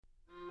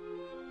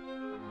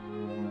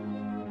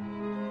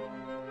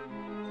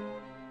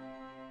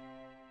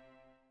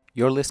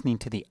You're listening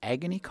to the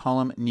Agony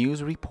Column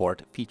News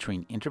Report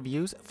featuring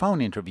interviews, phone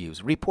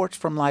interviews, reports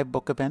from live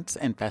book events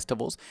and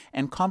festivals,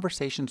 and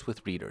conversations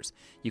with readers.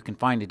 You can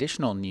find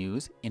additional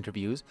news,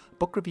 interviews,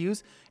 book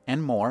reviews,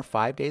 and more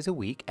 5 days a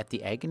week at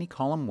the Agony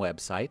Column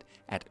website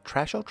at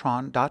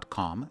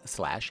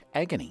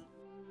trashotron.com/agony.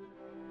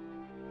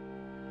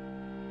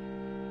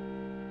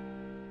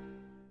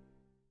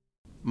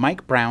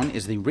 Mike Brown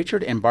is the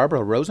Richard and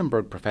Barbara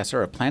Rosenberg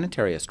Professor of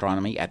Planetary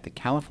Astronomy at the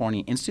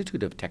California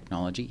Institute of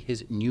Technology.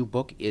 His new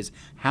book is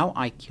How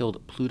I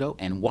Killed Pluto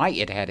and Why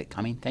It Had It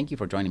Coming. Thank you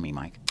for joining me,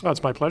 Mike. Oh,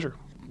 it's my pleasure.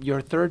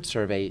 Your third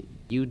survey,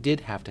 you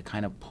did have to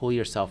kind of pull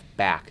yourself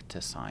back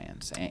to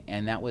science,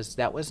 and that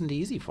wasn't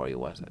easy for you,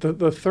 was it?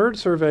 The third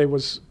survey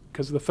was,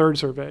 because the third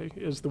survey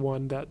is the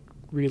one that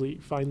really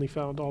finally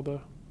found all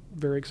the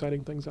very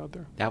exciting things out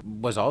there. That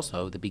was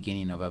also the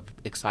beginning of an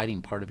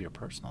exciting part of your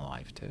personal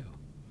life, too.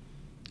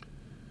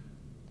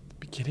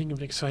 Beginning of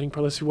an exciting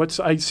part.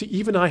 Let's see.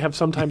 Even I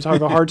sometimes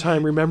have a hard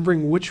time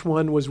remembering which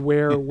one was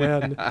where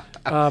when.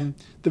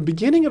 The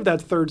beginning of that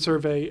third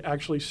survey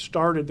actually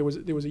started. There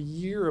was a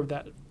year of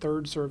that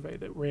third survey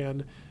that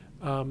ran,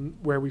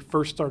 where we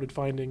first started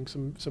finding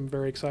some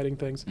very exciting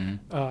things.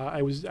 Mm-hmm.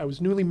 I was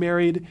newly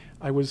married.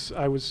 I was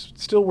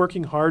still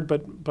working hard,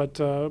 but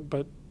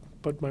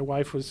my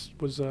wife was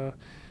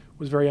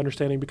very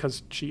understanding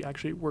because she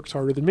actually works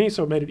harder than me,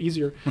 so it made it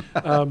easier.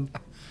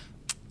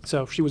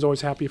 So she was always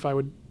happy if I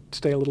would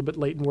stay a little bit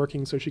late in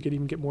working so she could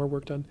even get more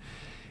work done.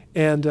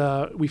 And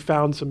we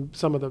found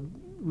some of the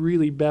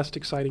really best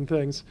exciting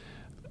things.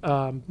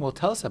 Well,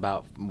 tell us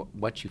about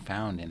what you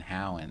found and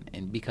how,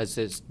 and because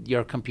it's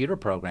your computer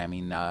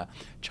programming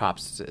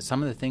chops,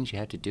 some of the things you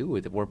had to do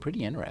with it were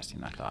pretty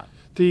interesting, I thought.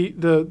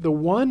 The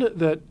one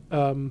that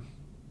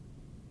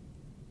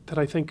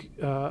I think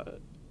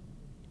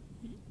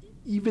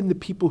even the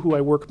people who I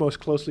work most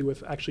closely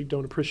with actually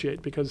don't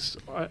appreciate, because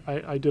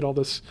I did all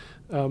this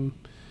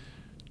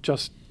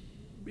just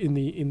in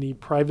the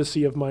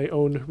privacy of my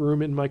own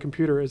room in my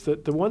computer, is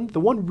that the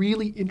one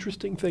really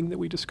interesting thing that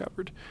we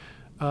discovered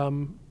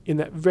in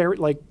that very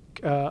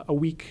a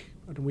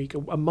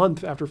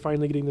month after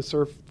finally getting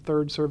the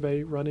third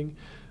survey running,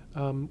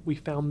 we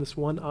found this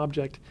one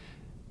object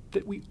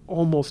that we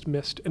almost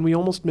missed, and we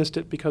almost missed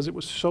it because it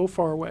was so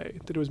far away,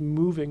 that it was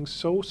moving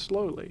so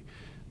slowly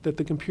that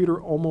the computer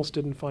almost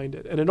didn't find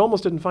it. And it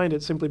almost didn't find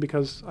it simply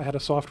because I had a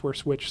software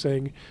switch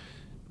saying,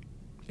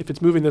 if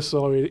it's moving this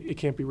slowly, it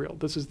can't be real.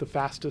 This is the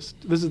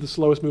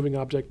slowest moving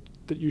object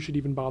that you should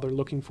even bother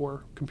looking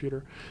for,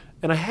 computer.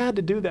 And I had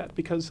to do that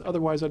because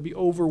otherwise I'd be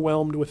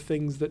overwhelmed with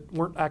things that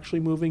weren't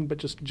actually moving but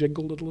just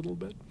jiggled a little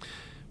bit.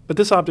 But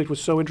this object was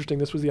so interesting.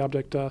 This was the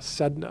object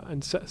Sedna.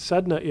 And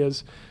Sedna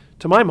is,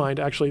 to my mind,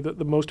 actually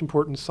the most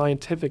important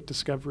scientific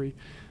discovery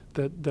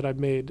that I've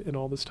made in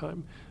all this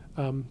time.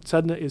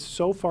 Sedna is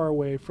so far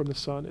away from the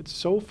sun. It's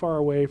so far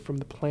away from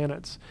the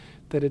planets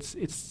that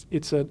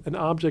it's an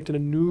object in a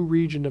new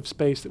region of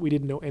space that we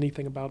didn't know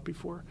anything about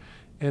before.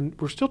 And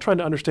we're still trying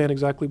to understand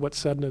exactly what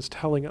Sedna is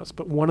telling us,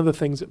 but one of the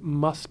things it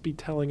must be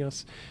telling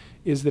us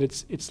is that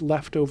it's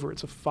leftover.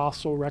 It's a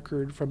fossil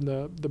record from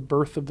the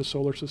birth of the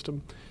solar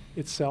system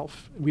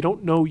itself. We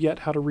don't know yet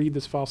how to read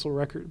this fossil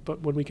record,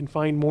 but when we can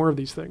find more of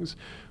these things,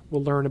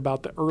 we'll learn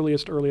about the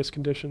earliest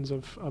conditions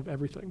of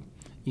everything.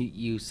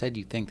 You said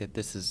you think that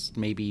this is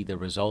maybe the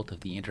result of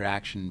the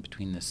interaction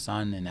between the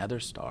sun and other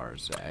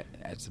stars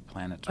as the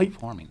planets are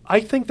forming. I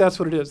think that's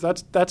what it is.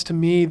 That's to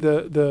me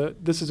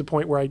this is a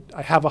point where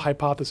I have a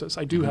hypothesis.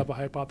 I do have a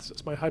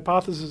hypothesis. My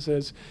hypothesis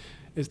is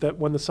that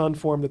when the sun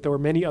formed, that there were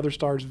many other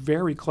stars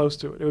very close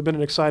to it. It would have been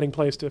an exciting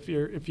place if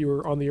you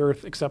were on the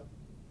Earth, except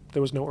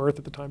there was no Earth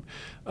at the time.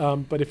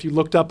 But if you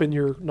looked up in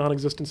your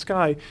non-existent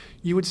sky,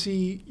 you would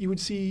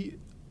see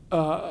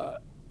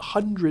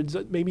hundreds,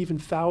 maybe even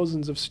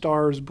thousands of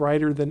stars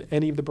brighter than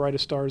any of the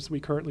brightest stars that we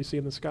currently see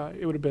in the sky.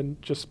 It would have been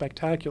just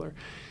spectacular.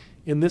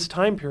 In this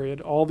time period,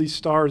 all these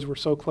stars were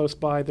so close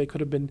by, they could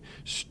have been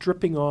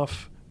stripping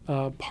off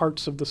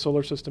parts of the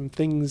solar system,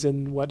 things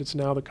in what is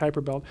now the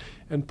Kuiper Belt,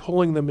 and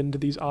pulling them into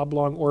these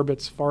oblong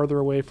orbits farther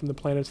away from the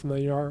planets than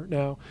they are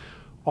now.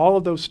 All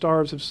of those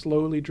stars have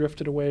slowly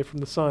drifted away from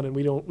the sun, and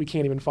we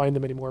can't even find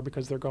them anymore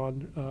because they're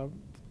gone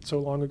so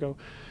long ago.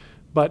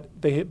 But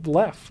they had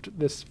left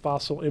this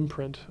fossil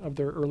imprint of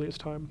their earliest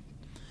time.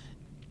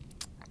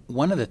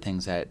 One of the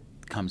things that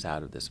comes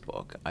out of this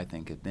book, I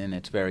think, and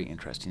it's very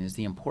interesting, is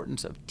the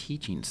importance of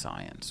teaching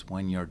science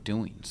when you're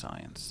doing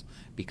science,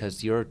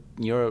 because the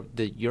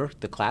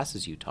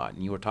classes you taught,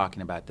 and you were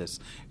talking about this,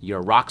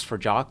 your Rocks for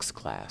Jocks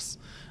class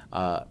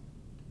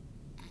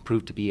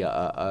proved to be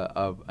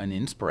an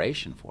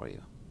inspiration for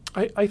you.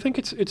 I think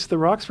it's the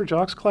Rocks for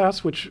Jocks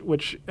class, which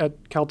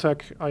at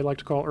Caltech I like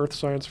to call Earth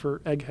Science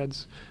for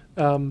eggheads,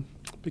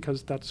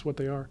 because that's what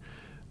they are.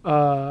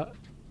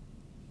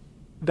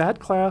 That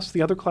class,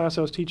 the other class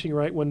I was teaching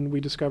right when we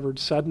discovered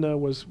Sedna,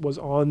 was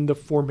on the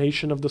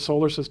formation of the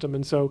solar system.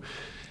 And so,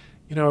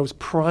 I was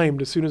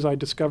primed as soon as I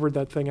discovered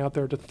that thing out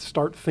there to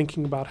start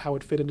thinking about how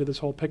it fit into this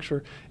whole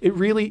picture.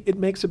 It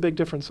makes a big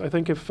difference. I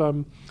think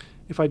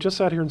if I just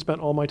sat here and spent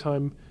all my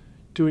time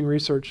doing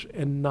research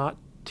and not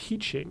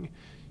teaching,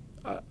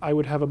 I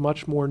would have a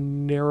much more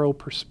narrow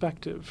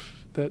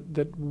perspective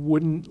that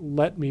wouldn't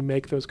let me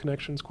make those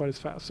connections quite as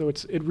fast. So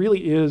it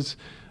really is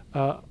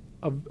a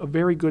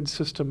very good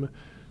system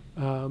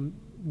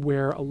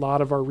where a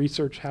lot of our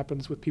research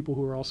happens with people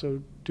who are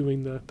also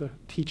doing the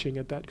teaching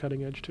at that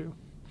cutting edge too.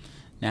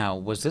 Now,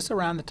 was this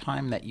around the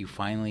time that you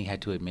finally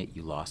had to admit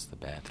you lost the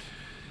bet?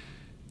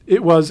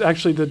 It was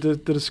actually the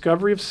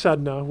discovery of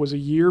Sedna was a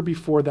year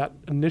before that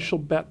initial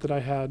bet that I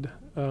had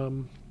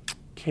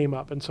came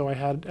up, and so I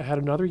had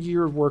another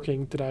year of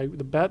working.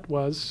 The bet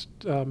was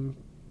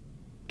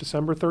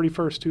December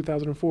 31st,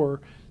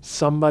 2004.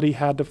 Somebody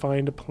had to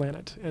find a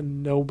planet,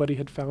 and nobody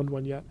had found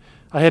one yet.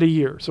 I had a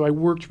year, so I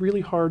worked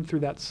really hard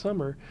through that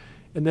summer.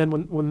 And then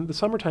when the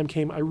summertime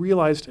came, I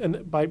realized,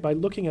 and by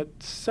looking at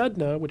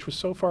Sedna, which was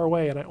so far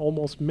away and I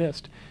almost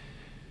missed,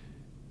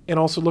 and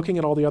also looking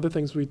at all the other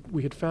things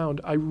we had found,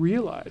 I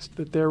realized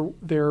that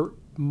there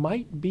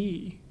might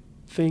be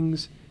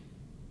things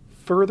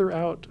further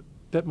out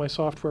that my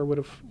software would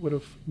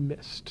have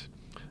missed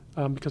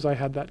because I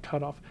had that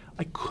cutoff.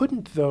 I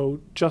couldn't, though,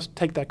 just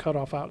take that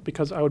cutoff out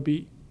because I would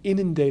be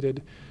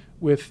inundated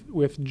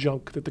with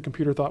junk that the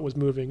computer thought was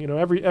moving. You know,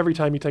 every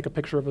time you take a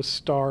picture of a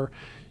star,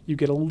 you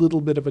get a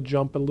little bit of a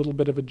jump, a little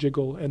bit of a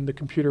jiggle, and the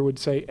computer would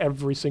say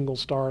every single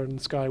star in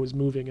the sky was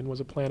moving and was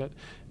a planet,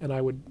 and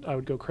I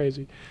would go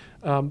crazy.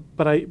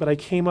 But I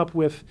came up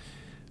with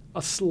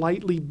a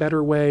slightly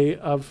better way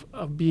of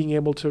being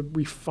able to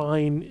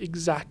refine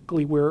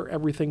exactly where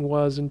everything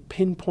was and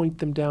pinpoint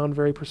them down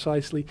very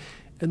precisely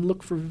and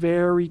look for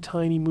very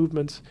tiny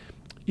movements.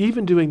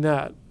 Even doing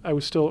that, I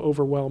was still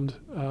overwhelmed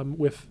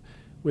with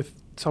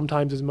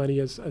sometimes as many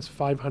as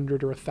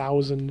 500 or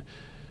 1,000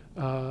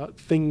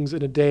 things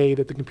in a day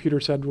that the computer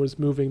said was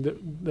moving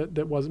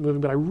that wasn't moving.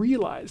 But I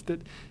realized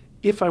that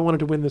if I wanted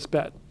to win this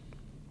bet,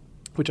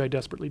 which I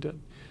desperately did,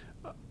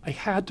 I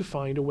had to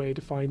find a way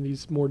to find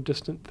these more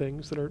distant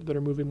things that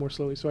are moving more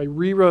slowly. So I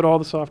rewrote all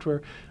the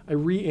software. I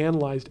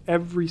reanalyzed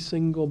every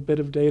single bit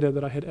of data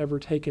that I had ever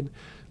taken,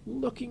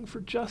 looking for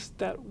just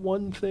that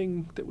one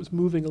thing that was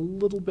moving a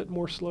little bit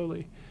more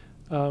slowly,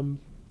 in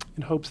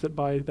hopes that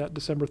by that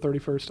December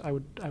 31st,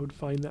 I would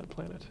find that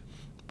planet.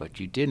 But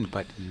you didn't.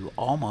 But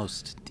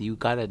you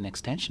got an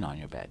extension on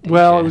your bet.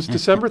 Well, it was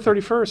December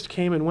 31st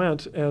came and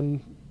went,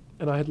 and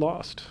I had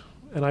lost.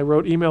 And I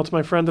wrote email to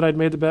my friend that I'd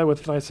made the bet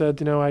with, and I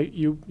said,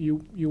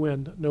 you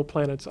win, no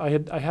planets. I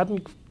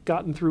hadn't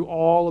gotten through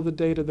all of the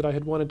data that I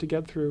had wanted to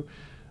get through,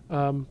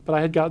 but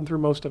I had gotten through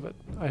most of it.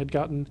 I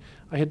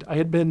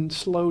had been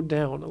slowed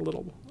down a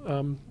little,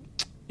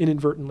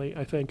 inadvertently,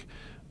 I think,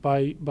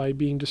 by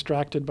being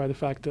distracted by the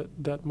fact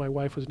that my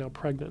wife was now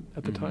pregnant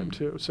at the time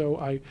too. So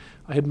I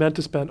had meant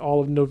to spend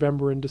all of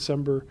November and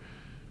December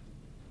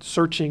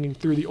searching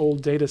through the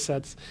old data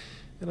sets,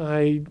 and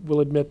I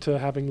will admit to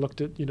having looked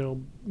at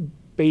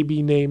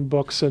baby name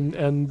books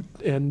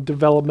and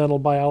developmental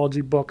biology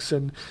books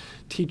and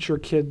teacher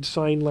kid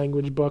sign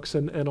language books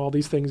and all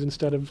these things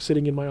instead of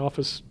sitting in my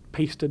office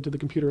pasted to the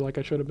computer like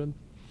I should have been.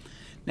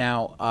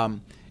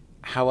 Now,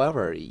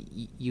 however,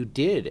 you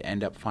did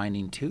end up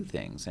finding two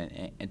things.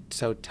 And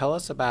so tell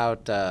us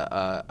about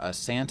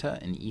Santa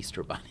and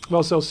Easter Bunny.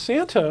 Well, so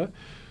Santa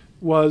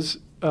was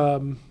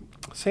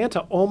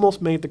Santa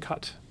almost made the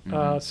cut.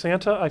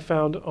 Santa I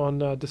found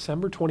on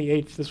December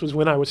 28th. This was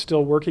when I was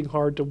still working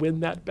hard to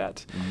win that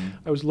bet.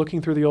 I was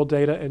looking through the old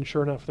data, and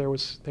sure enough, there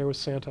was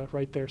Santa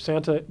right there.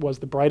 Santa was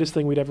the brightest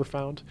thing we'd ever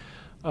found,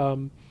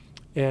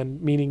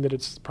 and meaning that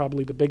it's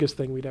probably the biggest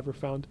thing we'd ever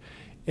found.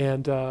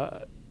 And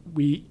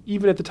we,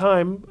 even at the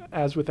time,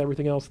 as with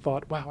everything else,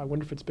 thought, wow, I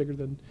wonder if it's bigger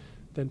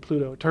than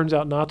Pluto. It turns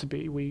out not to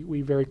be.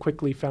 We very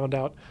quickly found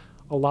out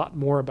a lot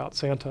more about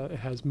Santa. It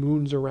has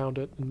moons around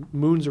it, and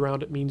moons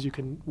around it means you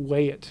can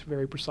weigh it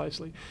very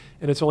precisely.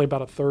 And it's only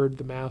about a third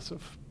the mass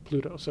of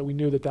Pluto, so we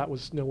knew that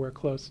was nowhere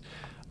close.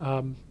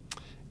 And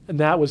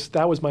that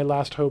was my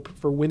last hope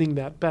for winning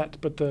that bet.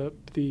 But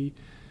the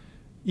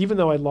even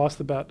though I lost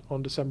the bet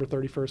on December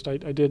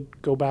 31st, I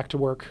did go back to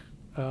work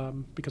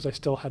because I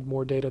still had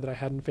more data that I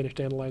hadn't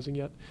finished analyzing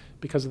yet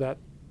because of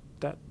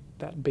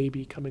that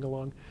baby coming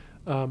along.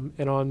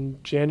 And on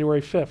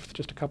January 5th,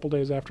 just a couple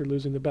days after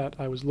losing the bet,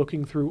 I was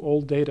looking through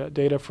old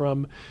data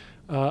from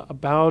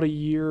about a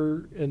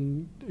year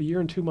and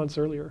 2 months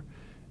earlier,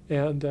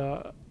 and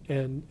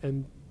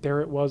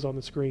there it was on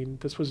the screen.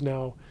 This was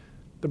now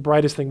the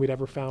brightest thing we'd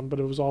ever found, but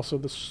it was also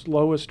the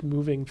slowest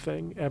moving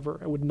thing ever.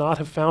 I would not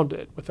have found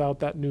it without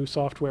that new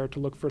software to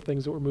look for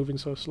things that were moving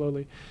so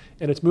slowly.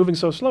 And it's moving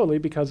so slowly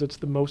because it's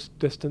the most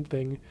distant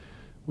thing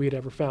we had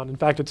ever found. In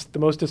fact, it's the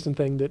most distant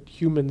thing that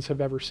humans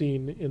have ever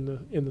seen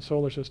in the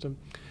solar system.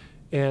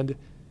 And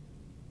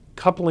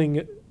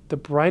coupling the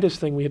brightest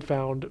thing we had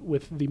found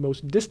with the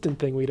most distant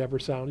thing we'd ever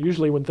found,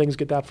 usually when things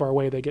get that far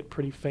away, they get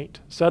pretty faint.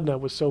 Sedna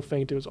was so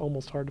faint it was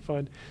almost hard to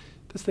find.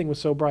 This thing was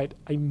so bright,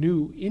 I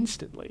knew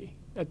instantly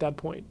at that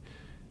point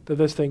that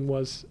this thing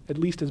was at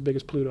least as big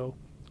as Pluto,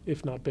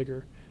 if not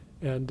bigger.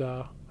 And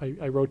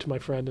I wrote to my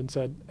friend and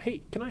said,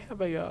 "Hey, can I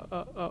have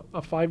a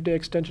 5-day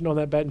extension on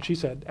that bet?" And she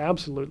said,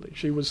 "Absolutely."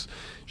 She was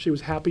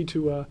happy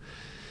to. I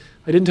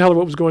didn't tell her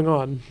what was going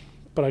on,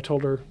 but I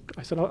told her.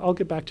 I said, "I'll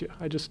get back to you.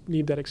 I just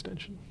need that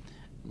extension."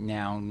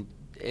 Now,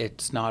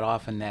 it's not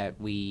often that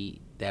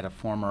a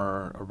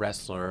former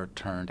wrestler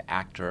turned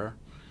actor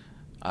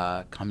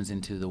comes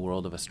into the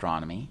world of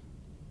astronomy,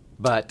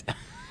 but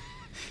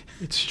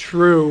it's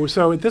true.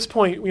 So at this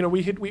point,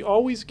 we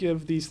always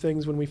give these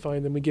things when we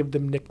find them. We give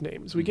them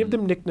nicknames. We give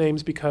them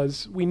nicknames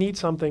because we need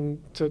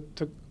something to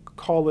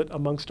call it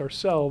amongst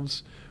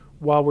ourselves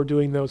while we're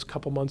doing those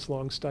couple months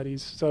long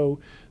studies. So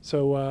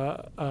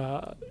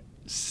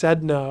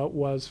Sedna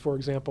was, for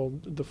example,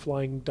 the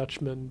Flying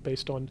Dutchman,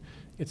 based on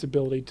its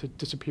ability to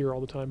disappear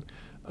all the time.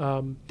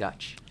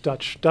 Dutch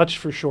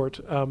for short.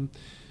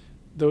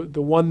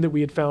 The one that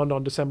we had found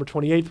on December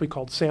 28th, we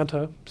called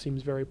Santa.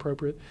 Seems very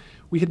appropriate.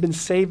 We had been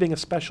saving a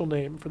special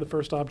name for the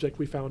first object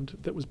we found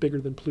that was bigger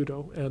than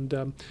Pluto, and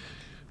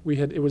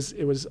it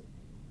was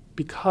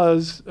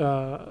because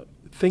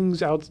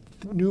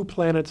new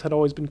planets had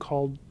always been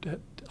called.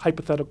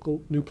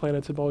 Hypothetical new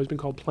planets have always been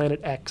called Planet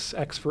X,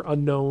 X for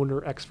unknown,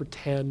 or X for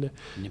 10.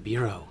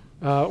 Nibiru.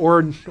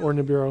 Or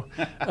Nibiru.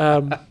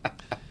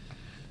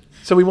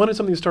 So we wanted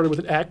something that started with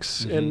an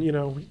X,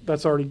 and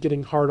that's already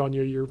getting hard on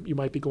you. You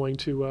might be going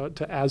to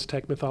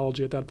Aztec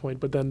mythology at that point,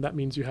 but then that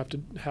means you have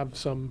to have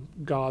some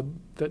god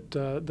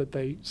that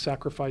they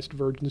sacrificed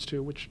virgins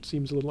to, which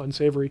seems a little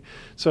unsavory.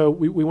 So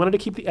we wanted to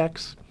keep the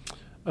X.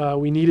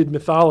 We needed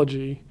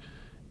mythology.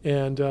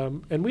 And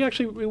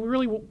we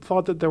really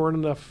thought that there weren't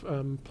enough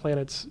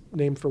planets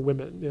named for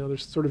women.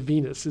 There's sort of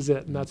Venus is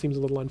it, and that seems a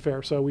little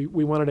unfair. So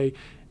we wanted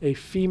a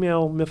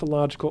female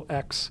mythological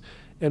X,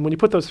 and when you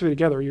put those three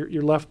together,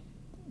 you're left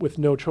with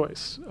no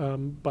choice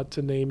but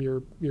to name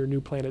your new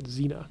planet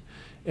Xena.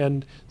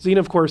 And Xena,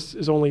 of course,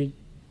 is only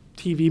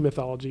TV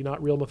mythology,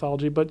 not real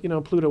mythology. But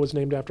Pluto was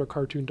named after a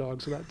cartoon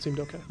dog, so that seemed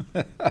okay.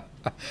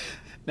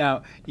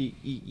 Now,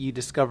 you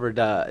discovered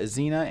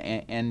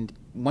Xena, and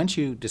once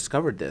you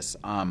discovered this,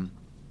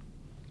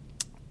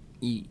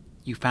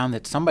 you found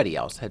that somebody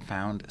else had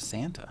found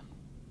Santa.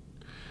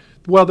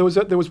 Well,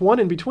 there was one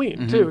in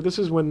between too. This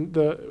is when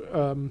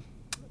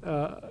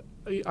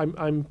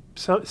I'm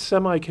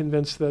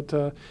semi-convinced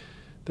that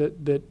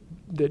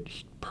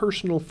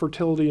personal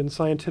fertility and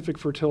scientific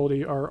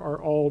fertility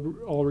are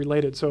all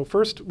related. So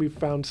first we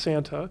found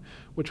Santa,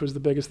 which was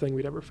the biggest thing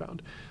we'd ever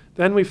found.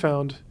 Then we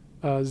found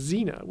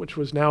Xena, which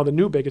was now the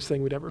new biggest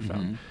thing we'd ever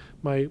found.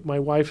 My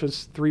wife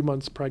is 3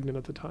 months pregnant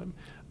at the time.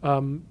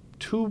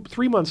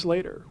 3 months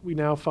later, we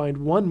now find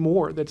one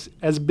more that's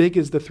as big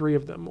as the three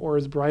of them, or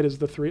as bright as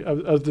the three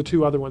of the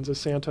two other ones, as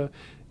Santa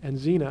and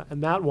Xena.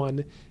 And that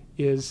one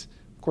is,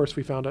 of course,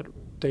 we found it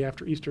day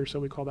after Easter, so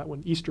we call that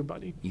one Easter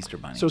Bunny. Easter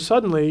Bunny. So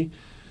suddenly,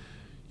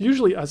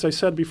 usually, as I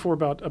said before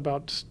about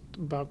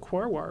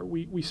Quaoar,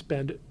 we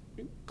spend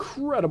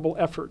incredible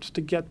efforts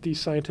to get these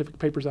scientific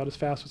papers out as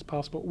fast as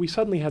possible. We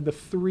suddenly had the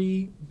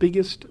three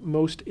biggest,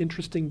 most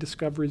interesting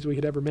discoveries we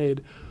had ever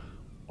made,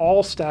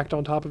 all stacked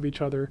on top of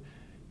each other,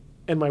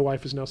 and my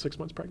wife is now 6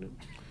 months pregnant.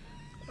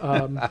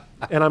 And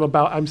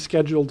I'm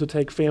scheduled to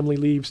take family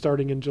leave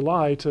starting in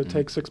July to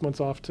take 6 months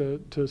off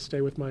to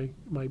stay with my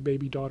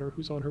baby daughter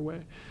who's on her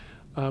way.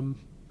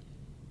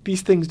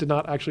 These things did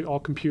not actually all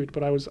compute,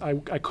 but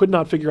I could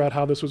not figure out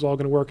how this was all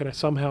going to work, and I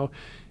somehow,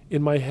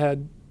 in my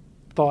head,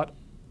 thought,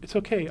 it's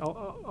okay.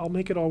 I'll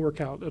make it all work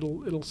out.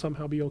 It'll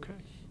somehow be okay.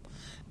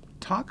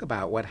 Talk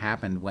about what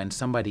happened when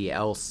somebody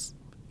else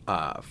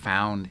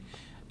found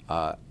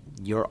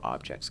your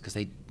objects, because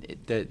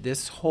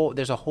there's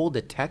a whole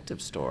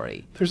detective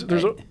story.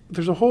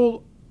 There's a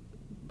whole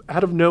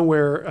out of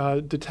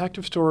nowhere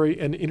detective story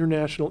and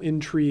international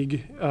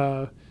intrigue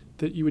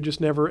that you would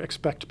just never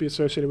expect to be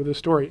associated with this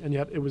story, and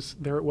yet it was.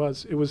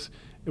 It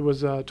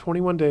was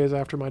 21 days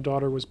after my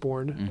daughter was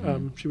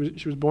born. She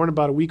was born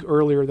about a week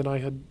earlier than I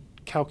had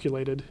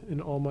calculated in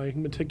all my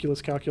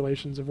meticulous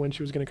calculations of when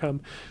she was going to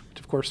come, which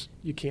of course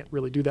you can't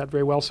really do that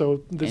very well,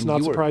 so that's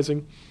not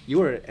surprising. You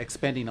were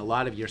expending a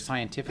lot of your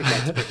scientific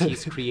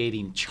expertise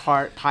creating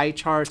pie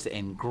charts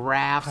and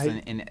graphs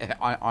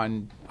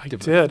on. I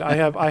did.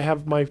 I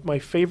have my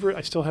favorite.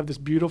 I still have this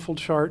beautiful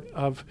chart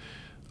of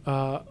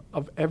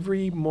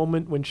every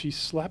moment when she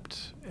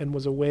slept and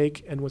was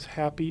awake and was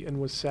happy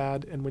and was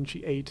sad, and when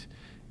she ate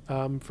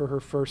for her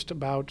first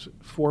about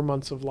 4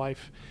 months of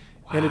life.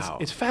 Wow.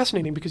 And it's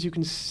fascinating because you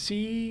can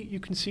see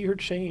her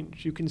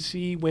change. You can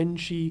see when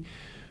she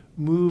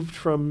moved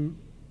from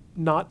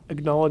not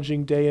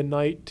acknowledging day and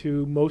night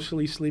to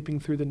mostly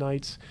sleeping through the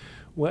nights.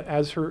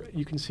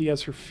 You can see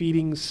as her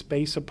feedings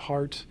space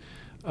apart.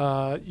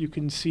 You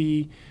can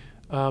see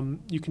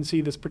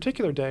this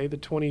particular day, the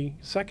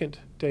 22nd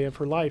day of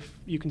her life.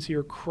 You can see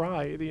her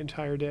cry the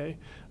entire day,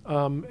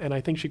 and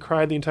I think she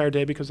cried the entire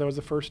day because that was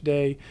the first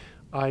day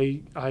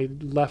I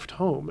left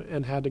home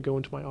and had to go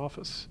into my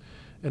office.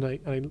 And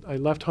I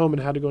left home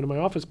and had to go into my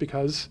office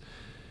because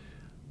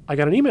I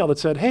got an email that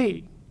said,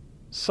 "Hey,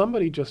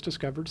 somebody just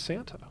discovered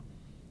Santa,"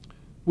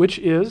 which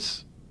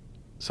is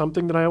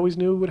something that I always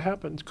knew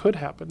could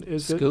happen,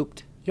 is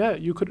Scooped. that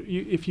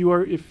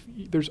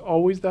if there's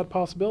always that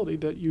possibility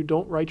that you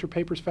don't write your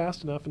papers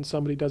fast enough and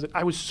somebody does it.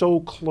 I was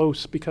so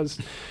close because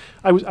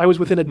I was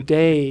within a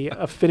day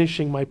of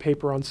finishing my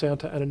paper on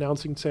Santa and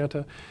announcing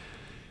Santa,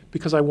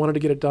 because I wanted to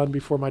get it done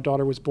before my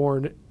daughter was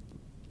born.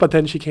 But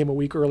then she came a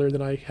week earlier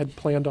than I had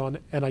planned on,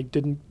 and I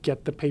didn't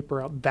get the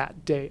paper out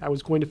that day. I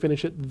was going to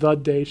finish it the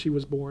day she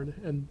was born,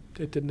 and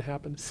it didn't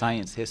happen.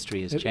 Science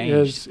history has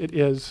changed. It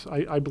is.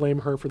 I blame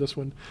her for this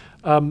one.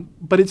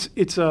 But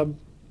it's a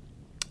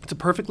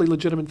perfectly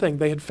legitimate thing.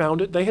 They had found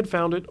it. They had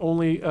found it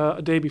only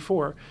a day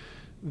before.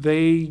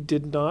 They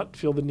did not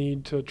feel the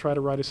need to try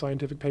to write a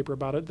scientific paper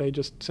about it. They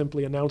just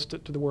simply announced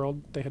it to the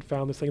world. They had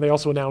found this thing. They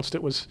also announced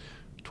it was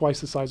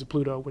twice the size of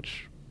Pluto,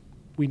 which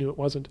we knew it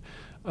wasn't.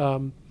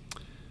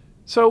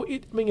 So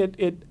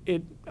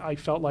I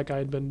felt like I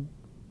had been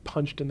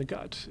punched in the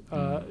gut.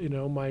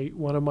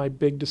 One of my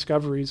big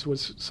discoveries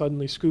was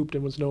suddenly scooped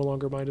and was no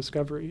longer my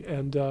discovery.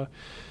 And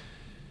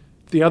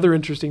the other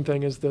interesting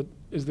thing is that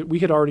we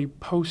had already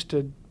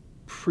posted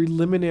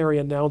preliminary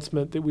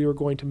announcement that we were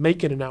going to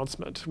make an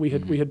announcement. We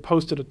had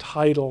posted a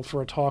title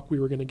for a talk we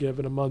were going to give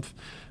in a month,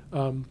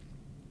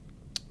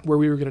 where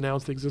we were going to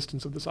announce the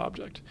existence of this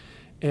object.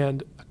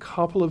 And a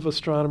couple of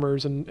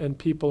astronomers and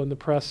people in the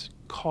press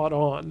caught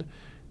on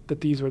that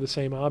these were the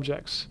same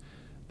objects,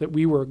 that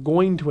we were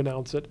going to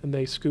announce it, and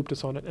they scooped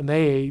us on it. And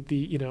they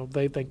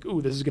think,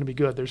 ooh, this is going to be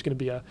good. There's going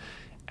to be a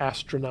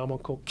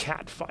astronomical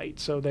cat fight.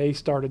 So they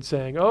started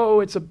saying,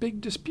 oh, it's a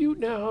big dispute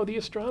now. The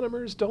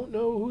astronomers don't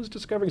know who's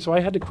discovering. So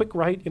I had to quick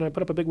write, I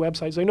put up a big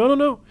website saying,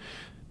 no,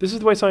 this is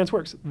the way science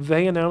works.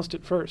 They announced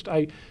it first.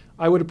 I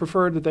would have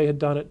preferred that they had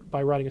done it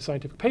by writing a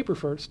scientific paper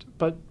first,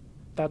 but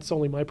that's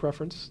only my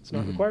preference. It's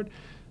not required.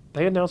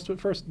 They announced it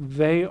first.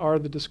 They are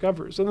the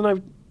discoverers. And then I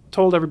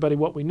told everybody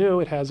what we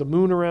knew. It has a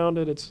moon around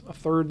it. It's a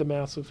third the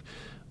mass of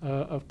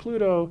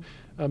Pluto.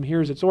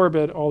 Here's its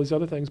orbit, all these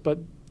other things. But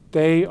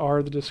they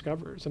are the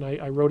discoverers. And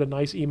I wrote a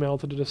nice email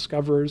to the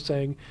discoverers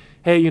saying,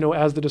 hey,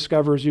 as the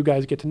discoverers, you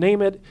guys get to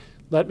name it.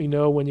 Let me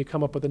know when you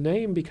come up with a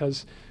name,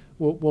 because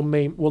we'll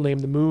name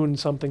the moon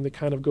something that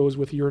kind of goes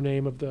with your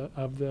name of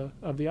the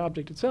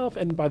object itself.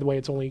 And by the way,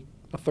 it's only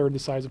a third the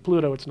size of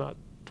Pluto. It's not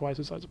twice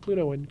the size of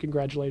Pluto. And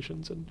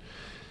congratulations.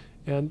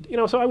 And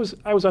so I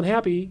was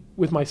unhappy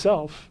with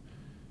myself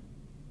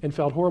and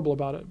felt horrible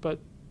about it, but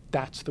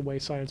that's the way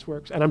science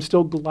works. And I'm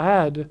still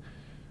glad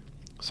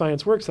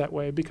science works that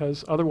way,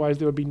 because otherwise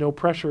there would be no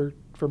pressure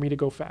for me to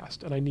go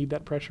fast, and I need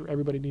that pressure.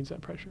 Everybody needs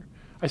that pressure.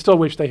 I still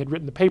wish they had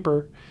written the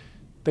paper.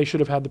 They should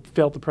have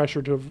felt the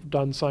pressure to have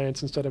done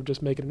science instead of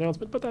just make an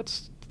announcement, but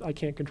I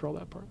can't control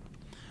that part.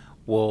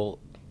 Well,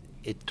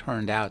 it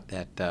turned out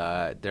that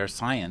their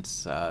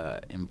science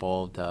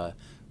involved the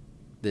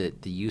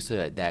use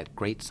of that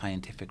great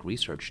scientific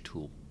research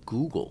tool,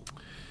 Google.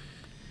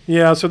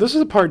 Yeah, so this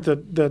is a part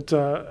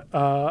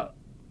that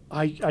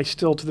I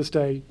still to this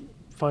day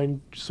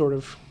find sort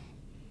of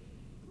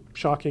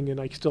shocking, and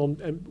I still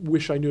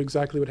wish I knew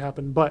exactly what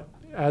happened. But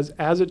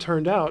as it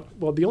turned out,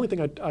 well, the only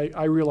thing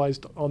I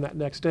realized on that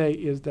next day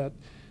is that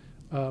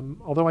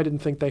although I didn't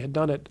think they had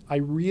done it, I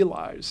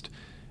realized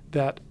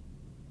that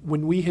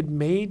when we had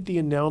made the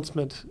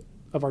announcement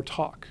of our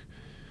talk,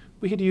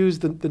 we had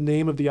used the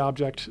name of the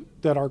object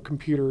that our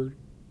computer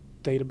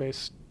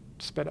database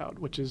spit out,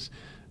 which is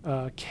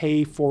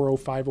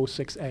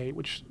K40506A,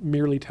 which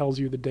merely tells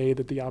you the day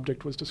that the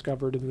object was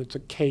discovered, and then it's a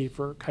K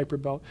for Kuiper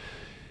Belt.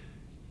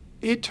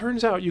 It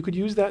turns out you could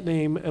use that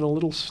name and a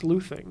little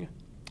sleuthing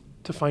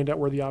to find out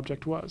where the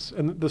object was.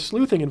 And the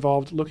sleuthing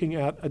involved looking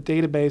at a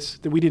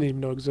database that we didn't even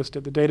know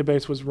existed. The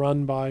database was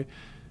run by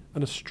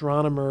an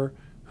astronomer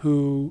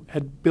who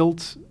had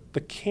built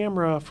the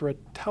camera for a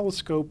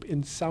telescope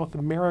in South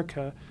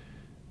America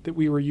that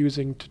we were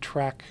using to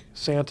track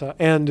Santa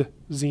and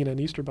Xena and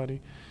Easter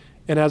Bunny.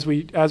 And as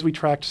we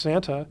tracked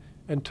Santa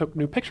and took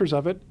new pictures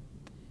of it,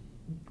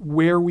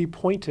 where we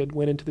pointed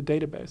went into the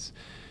database.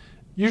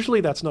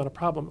 Usually that's not a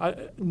problem.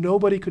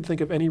 Nobody could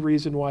think of any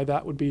reason why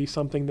that would be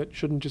something that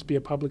shouldn't just be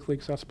a publicly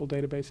accessible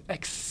database,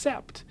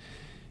 except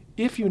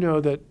if you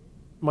know that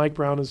Mike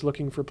Brown is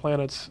looking for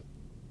planets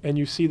and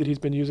you see that he's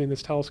been using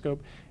this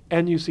telescope,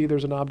 and you see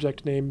there's an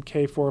object named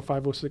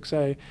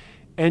K40506A,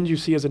 and you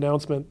see his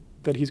announcement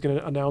that he's going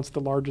to announce the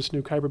largest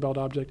new Kuiper Belt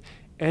object,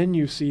 and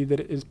you see that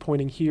it is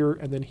pointing here,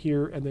 and then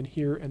here, and then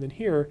here, and then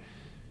here,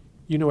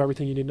 you know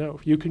everything you need to know.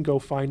 You can go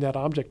find that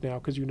object now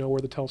because you know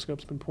where the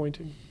telescope's been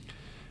pointing.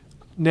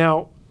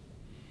 Now,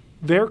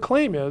 their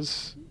claim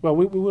is, well,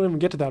 we won't even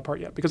get to that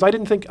part yet, because I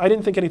didn't think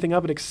anything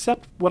of it,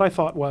 except what I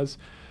thought was,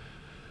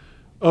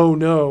 oh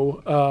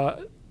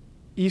no,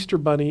 Easter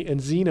Bunny and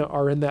Xena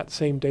are in that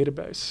same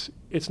database.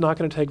 It's not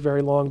going to take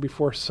very long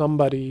before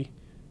somebody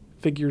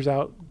figures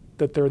out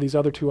that there are these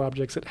other two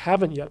objects that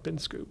haven't yet been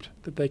scooped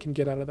that they can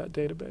get out of that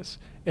database.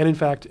 And in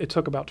fact, it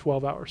took about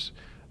 12 hours.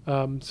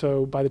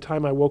 So by the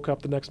time I woke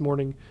up the next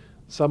morning,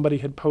 somebody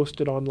had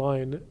posted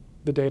online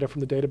the data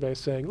from the database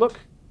saying, look,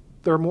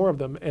 there are more of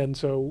them. And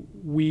so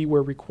we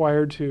were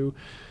required to,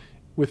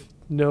 with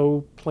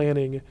no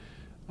planning,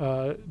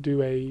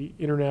 do a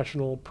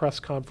international press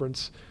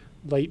conference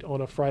late on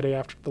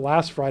the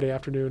last Friday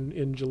afternoon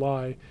in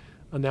July,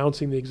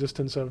 announcing the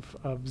existence of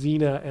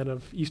Xena and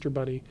of Easter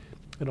Bunny,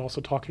 and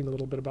also talking a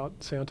little bit about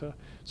Santa.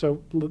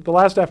 So the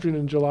last afternoon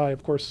in July,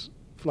 of course,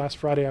 last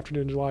Friday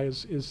afternoon in July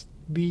is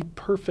the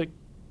perfect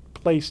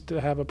place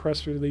to have a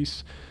press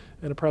release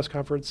and a press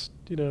conference,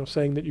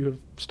 saying that you have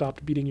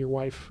stopped beating your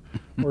wife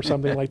or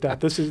something like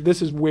that. This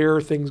is where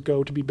things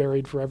go to be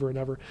buried forever and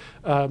ever.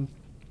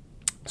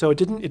 So it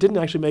didn't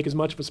actually make as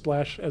much of a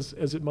splash as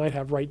it might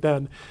have right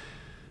then.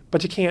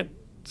 But you can't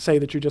say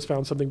that you just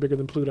found something bigger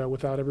than Pluto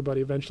without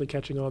everybody eventually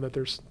catching on that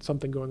there's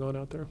something going on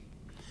out there.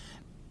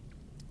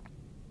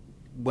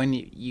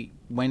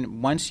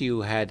 Once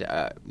you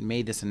had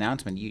made this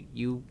announcement,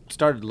 you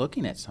started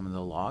looking at some of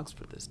the logs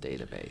for this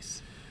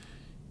database.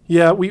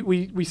 Yeah, we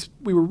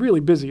were really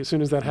busy as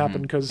soon as that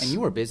happened, because and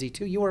you were busy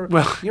too.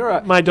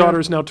 My daughter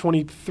is now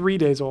 23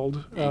 days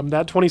old.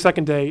 That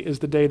 22nd day is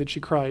the day that she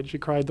cried. She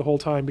cried the whole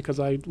time because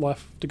I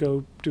left to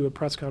go do a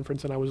press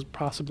conference, and I was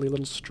possibly a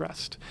little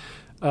stressed.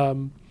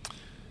 I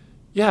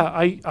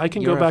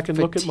can go back and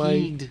look at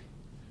my.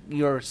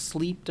 You're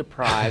sleep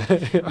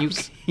deprived.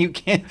 You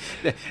can't.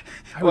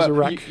 I was a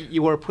wreck.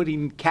 You were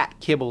putting cat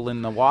kibble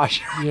in the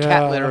washer,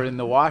 cat litter in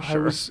the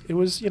washer. It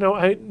was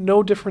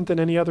no different than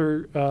any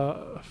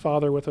other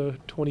father with a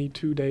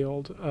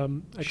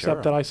 22-day-old,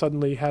 except that I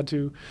suddenly had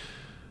to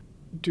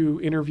do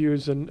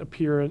interviews and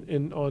appear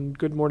on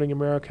Good Morning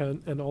America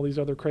and all these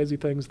other crazy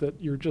things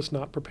that you're just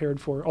not prepared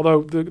for.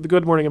 Although the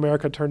Good Morning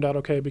America turned out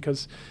okay,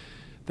 because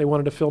they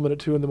wanted to film it at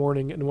 2 a.m.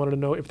 and wanted to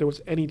know if there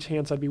was any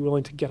chance I'd be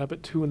willing to get up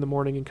at 2 a.m.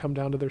 and come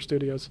down to their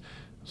studios.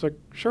 I was like,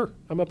 sure,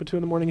 I'm up at 2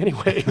 a.m.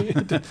 anyway.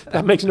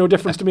 That makes no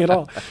difference to me at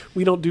all.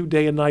 We don't do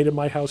day and night in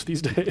my house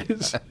these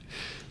days.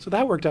 So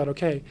that worked out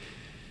okay.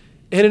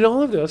 And in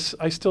all of this,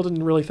 I still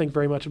didn't really think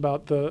very much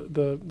about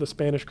the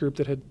Spanish group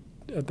that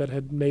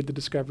had made the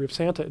discovery of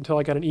Santa until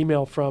I got an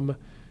email from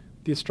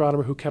the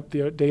astronomer who kept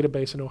the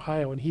database in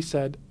Ohio, and he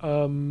said,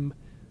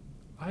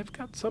 I've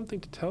got something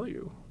to tell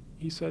you.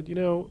 He said,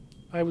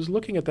 I was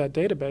looking at that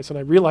database, and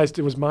I realized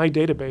it was my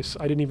database.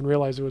 I didn't even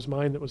realize it was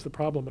mine that was the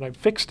problem, and I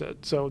fixed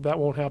it, so that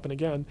won't happen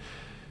again.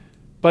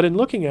 But in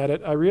looking at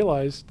it, I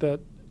realized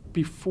that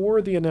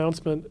before the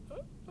announcement,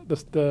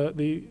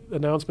 the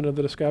announcement of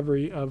the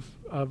discovery of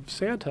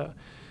Santa,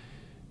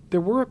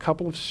 there were a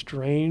couple of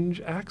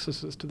strange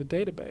accesses to the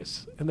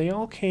database, and they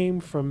all came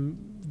from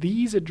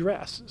these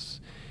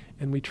addresses.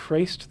 And we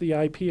traced the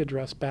IP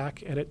address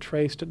back, and it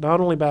traced it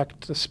not only back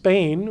to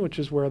Spain, which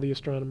is where the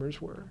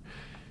astronomers were,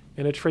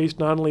 and it traced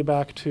not only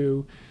back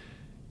to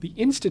the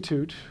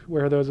institute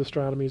where those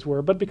astronomies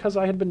were, but because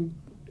I had been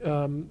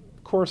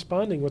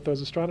corresponding with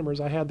those astronomers,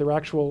 I had their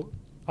actual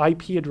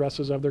IP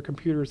addresses of their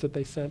computers that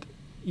they sent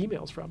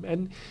emails from.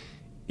 And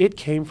it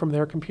came from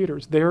their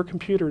computers. Their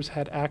computers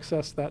had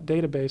accessed that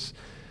database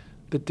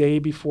the day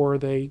before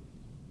they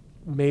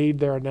made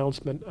their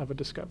announcement of a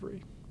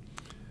discovery.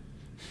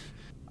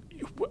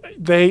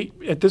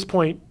 At this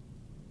point,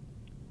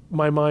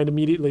 my mind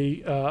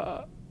immediately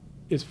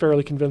is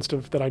fairly convinced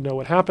that I know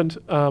what happened.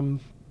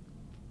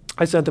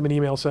 I sent them an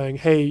email saying,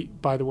 hey,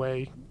 by the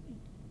way,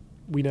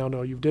 we now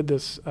know you did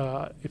this.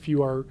 If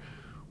you are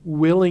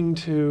willing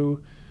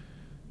to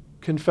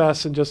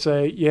confess and just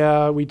say,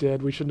 yeah, we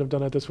did, we shouldn't have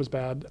done it, this was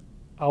bad,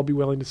 I'll be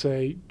willing to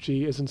say,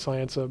 gee, isn't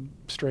science a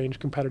strange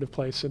competitive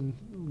place, and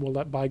we'll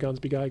let bygones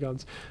be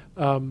bygones.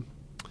 But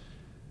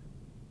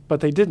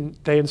they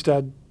didn't. They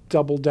instead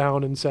doubled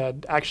down and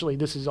said, actually,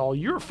 this is all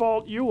your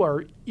fault. You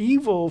are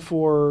evil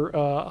for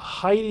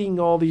hiding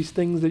all these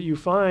things that you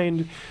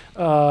find,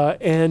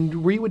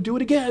 and we would do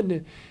it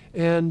again.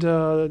 And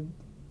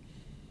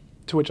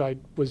to which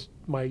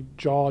my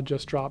jaw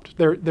just dropped.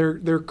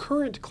 Their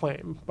current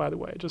claim, by the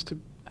way, just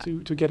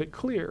to get it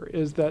clear,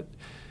 is that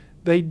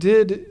they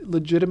did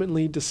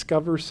legitimately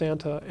discover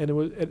Santa, and it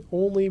was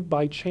only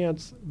by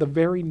chance the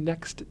very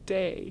next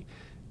day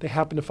they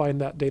happened to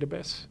find that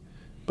database.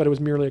 But it was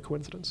merely a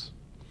coincidence.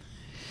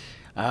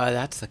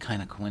 That's the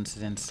kind of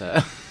coincidence.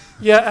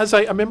 Yeah, as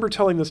I remember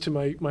telling this to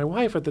my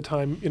wife at the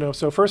time,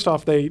 so first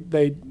off,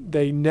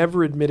 they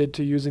never admitted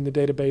to using the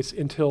database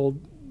until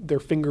their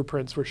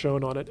fingerprints were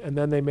shown on it, and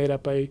then they made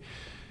up a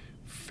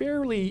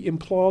fairly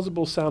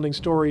implausible sounding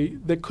story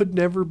that could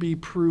never be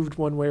proved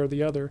one way or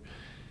the other.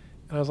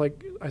 And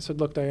I said,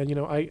 look,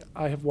 Diane,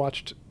 I have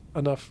watched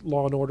enough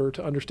Law and Order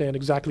to understand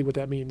exactly what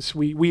that means.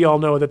 We all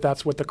know that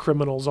that's what the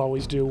criminals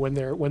always do when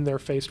they're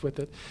faced with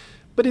it.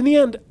 But in the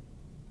end,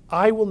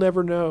 I will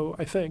never know,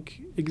 I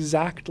think,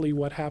 exactly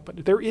what happened.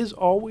 There is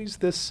always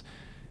this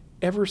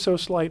ever so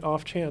slight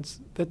off chance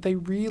that they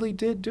really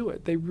did do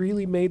it. They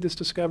really made this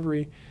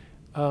discovery,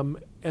 and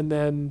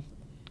then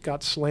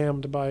got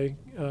slammed by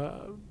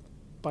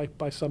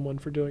someone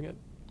for doing it.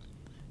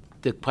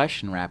 The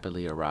question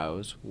rapidly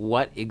arose,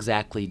 what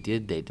exactly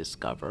did they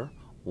discover?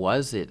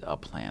 Was it a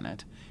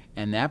planet?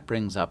 And that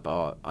brings up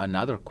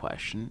another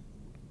question,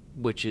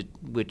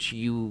 which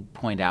you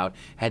point out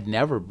had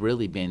never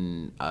really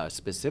been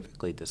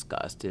specifically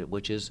discussed,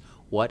 which is,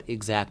 what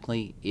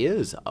exactly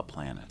is a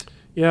planet?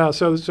 Yeah,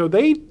 so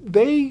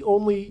they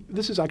only,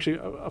 this is actually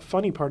a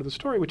funny part of the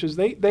story, which is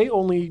they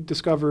only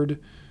discovered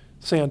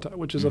Santa,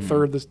 which is a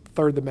third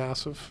the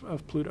mass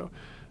of Pluto.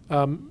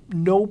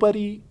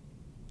 Nobody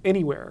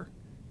anywhere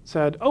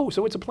said, oh,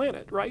 so it's a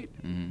planet, right?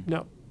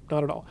 No,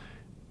 not at all.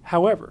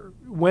 However,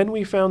 when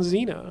we found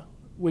Xena,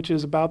 which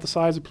is about the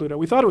size of Pluto,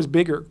 we thought it was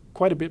bigger,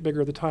 quite a bit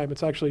bigger at the time.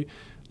 It's actually,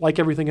 like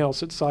everything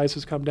else, its size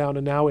has come down,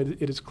 and now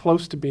it is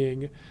close to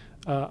being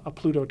a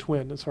Pluto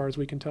twin, as far as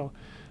we can tell.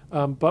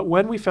 But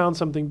when we found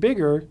something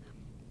bigger,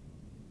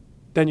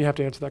 then you have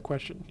to answer that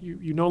question.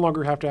 You no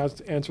longer have to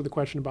answer the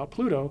question about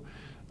Pluto.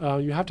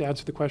 You have to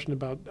answer the question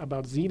about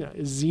Xena.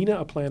 Is Xena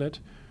a planet,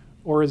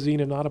 or is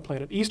Xena not a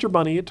planet? Easter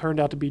Bunny, it turned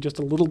out to be just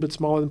a little bit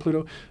smaller than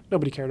Pluto.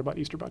 Nobody cared about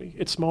Easter Bunny.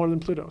 It's smaller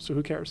than Pluto, so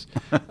who cares?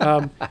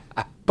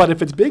 But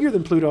if it's bigger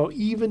than Pluto,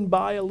 even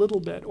by a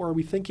little bit, or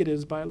we think it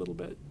is by a little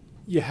bit,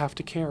 you have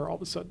to care all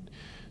of a sudden.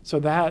 So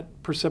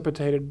that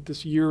precipitated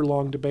this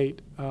year-long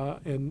debate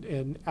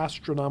and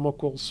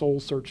astronomical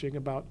soul-searching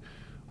about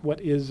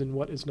what is and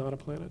what is not a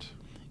planet.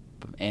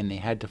 And they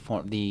had to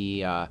form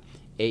the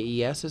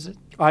AES, is it?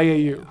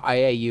 IAU.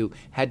 IAU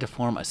had to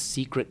form a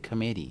secret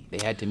committee.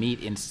 They had to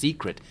meet in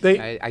secret.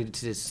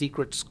 It's a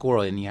secret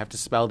squirrel, and you have to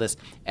spell this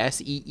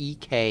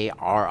SEEKRIT.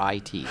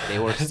 They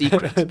were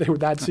secret. They were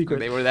that secret.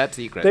 They were that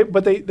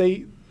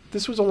secret.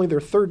 This was only their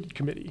third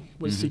committee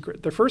was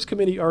secret. Their first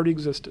committee already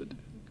existed.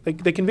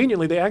 They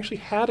conveniently, they actually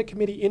had a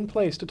committee in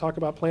place to talk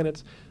about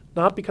planets,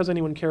 not because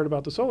anyone cared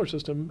about the solar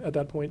system at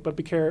that point, but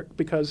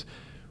because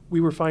we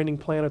were finding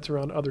planets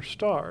around other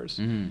stars.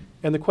 And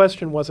the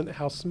question wasn't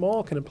how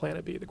small can a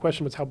planet be? The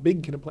question was how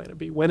big can a planet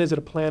be? When is it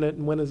a planet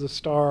and when is it a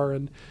star?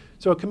 And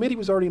so a committee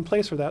was already in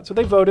place for that. So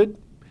they voted,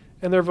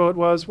 and their vote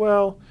was,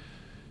 well,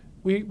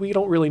 we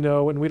don't really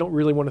know, and we don't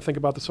really want to think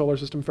about the solar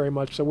system very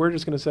much, so we're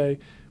just going to say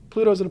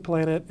Pluto's a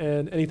planet,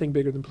 and anything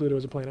bigger than Pluto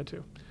is a planet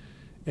too.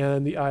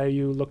 And the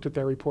IAU looked at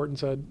their report and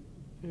said,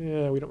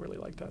 yeah, we don't really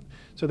like that.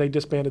 So they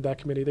disbanded that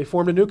committee. They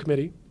formed a new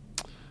committee,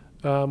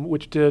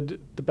 which did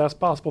the best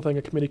possible thing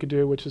a committee could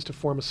do, which is to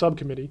form a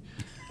subcommittee.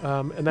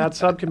 And that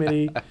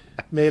subcommittee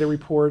made a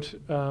report,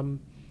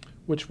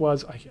 which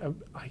was,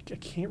 I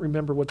can't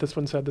remember what this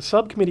one said. The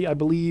subcommittee, I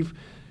believe,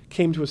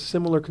 came to a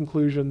similar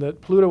conclusion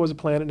that Pluto was a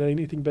planet and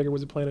anything bigger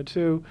was a planet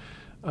too.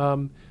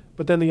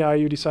 But then the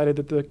IAU decided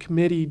that the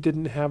committee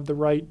didn't have the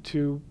right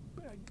to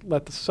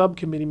let the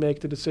subcommittee make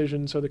the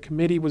decision, so the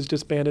committee was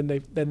disbanded,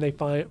 and they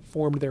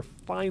formed their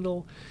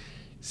final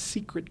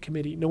secret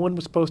committee. No one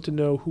was supposed to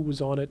know who was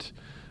on it,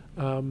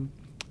 and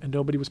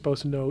nobody was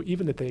supposed to know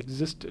even that they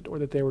existed or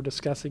that they were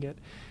discussing it.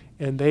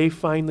 And they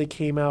finally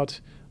came out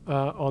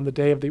on the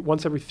day of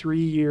once every 3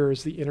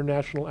 years, the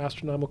International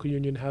Astronomical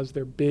Union has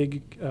their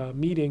big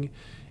meeting,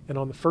 and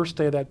on the first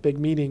day of that big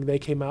meeting, they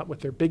came out with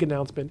their big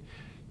announcement.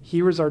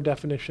 Here is our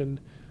definition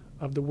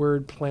of the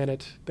word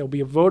planet. There'll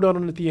be a vote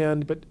on it at the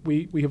end, but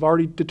we have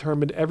already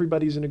determined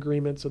everybody's in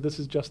agreement, so this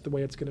is just the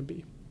way it's going to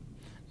be.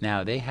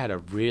 Now, they had a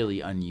really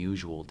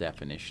unusual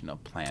definition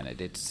of planet.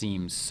 It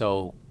seems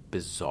so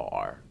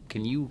bizarre.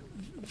 Can you...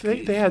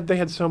 They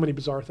had so many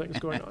bizarre things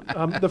going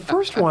on. The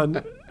first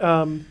one,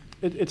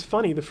 it's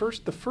funny, the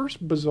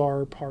first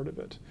bizarre part of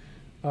it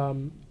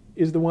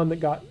is the one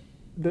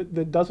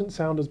that doesn't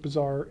sound as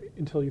bizarre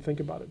until you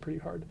think about it pretty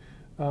hard.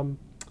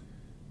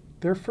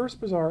 Their first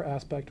bizarre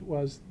aspect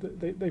was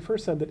they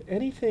first said that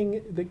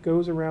anything that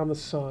goes around the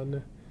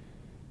sun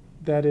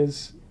that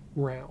is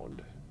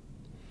round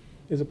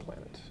is a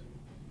planet.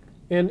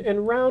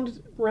 And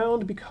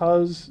round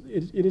because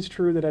it is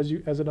true that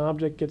as an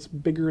object gets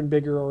bigger and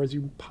bigger, or as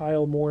you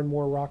pile more and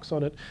more rocks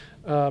on it,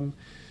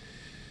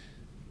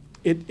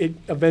 it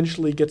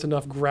eventually gets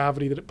enough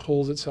gravity that it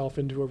pulls itself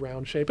into a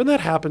round shape. And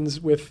that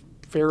happens with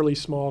fairly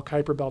small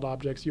Kuiper Belt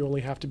objects. You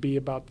only have to be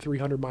about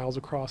 300 miles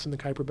across in the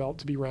Kuiper Belt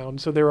to be round.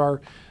 So there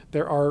are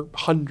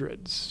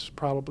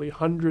probably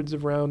hundreds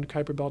of round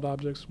Kuiper Belt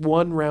objects,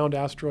 one round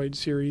asteroid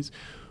Ceres,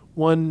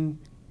 one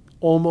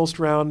almost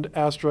round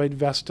asteroid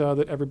Vesta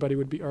that everybody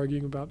would be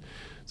arguing about.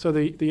 So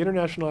the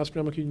International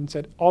Astronomical Union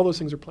said all those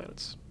things are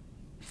planets.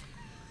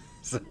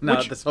 So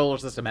now the solar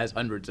system has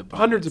hundreds of planets.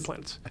 Hundreds of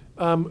planets,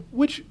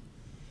 which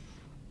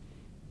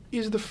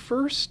is the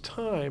first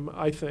time,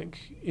 I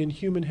think, in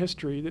human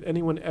history that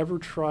anyone ever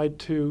tried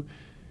to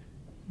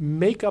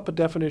make up a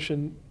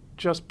definition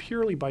just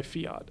purely by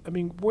fiat. I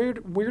mean, where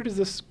does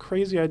this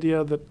crazy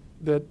idea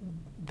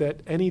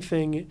that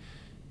anything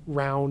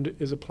round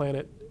is a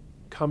planet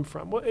come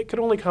from? Well, it could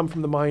only come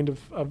from the mind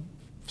of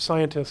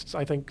scientists,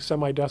 I think,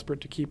 semi-desperate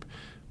to keep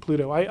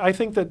Pluto. I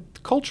think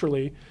that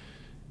culturally,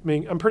 I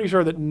mean, I'm pretty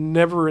sure that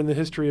never in the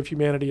history of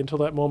humanity until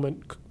that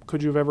moment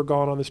could you have ever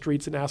gone on the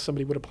streets and asked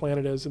somebody what a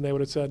planet is, and they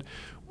would have said,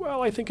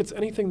 well, I think it's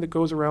anything that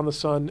goes around the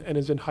sun and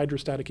is in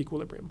hydrostatic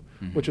equilibrium,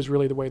 which is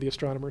really the way the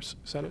astronomers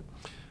said it.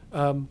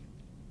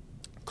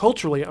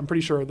 Culturally, I'm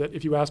pretty sure that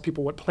if you asked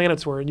people what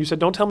planets were, and you said,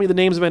 don't tell me the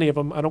names of any of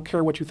them, I don't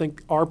care what you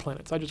think are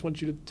planets, I just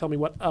want you to tell me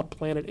what a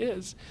planet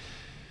is,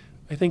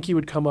 I think you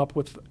would come up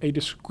with a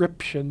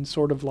description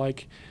sort of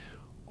like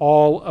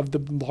all of the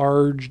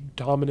large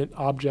dominant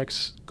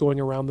objects going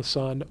around the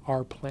sun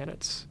are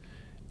planets.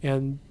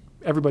 and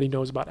everybody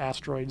knows about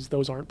asteroids.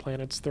 Those aren't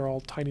planets. They're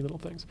all tiny little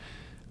things.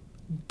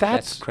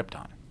 That's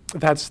Krypton.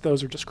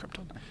 Those are just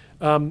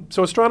Krypton.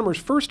 So astronomers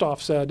first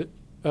off said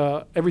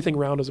everything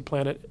round is a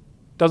planet.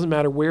 Doesn't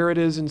matter where it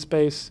is in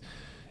space.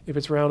 If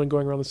it's round and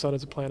going around the sun,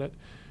 it's a planet.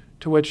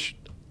 To which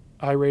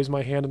I raise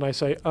my hand and I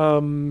say,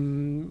 the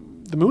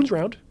moon's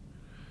round.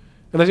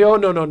 And they say, oh,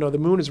 no, the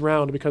moon is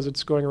round because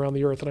it's going around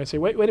the Earth. And I say,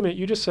 wait a minute,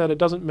 you just said it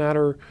doesn't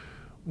matter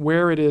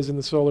where it is in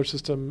the solar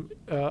system.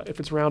 If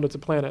it's round, it's a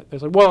planet. They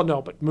say, well,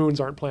 no, but moons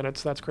aren't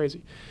planets. That's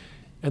crazy.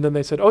 And then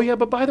they said, oh, yeah,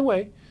 but by the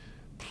way,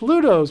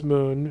 Pluto's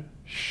moon,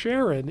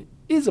 Charon,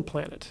 is a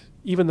planet,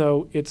 even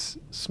though it's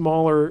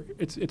smaller.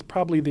 It's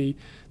probably the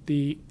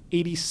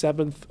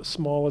 87th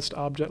smallest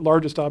object,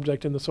 largest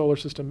object in the solar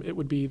system. It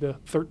would be the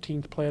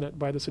 13th planet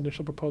by this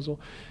initial proposal.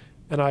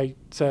 And I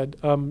said,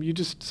 you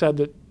just said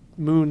that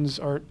moons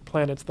aren't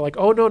planets. They're like,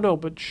 oh, no,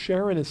 but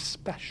Charon is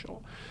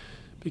special.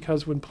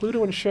 Because when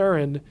Pluto and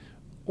Charon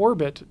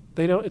orbit,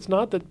 it's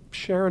not that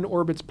Charon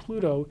orbits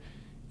Pluto,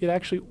 it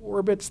actually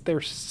orbits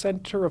their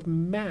center of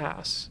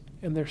mass.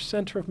 And their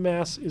center of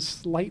mass is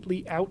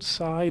slightly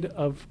outside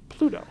of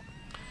Pluto.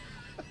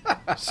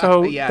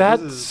 So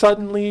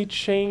suddenly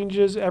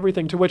changes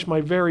everything, to which my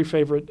very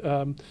favorite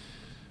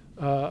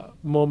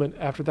moment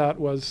after that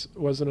was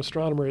an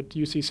astronomer at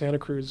UC Santa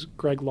Cruz,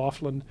 Greg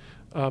Laughlin,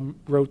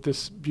 wrote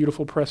this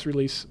beautiful press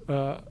release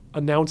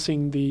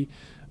announcing the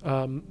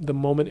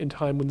moment in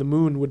time when the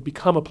moon would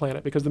become a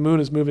planet, because the moon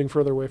is moving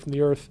further away from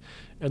the Earth,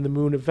 and the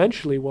moon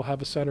eventually will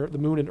have a center. The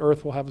moon and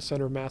Earth will have a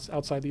center of mass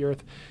outside the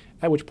Earth,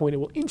 at which point it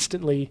will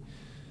instantly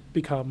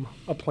become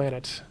a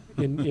planet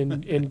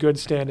in good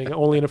standing,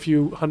 only in a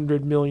few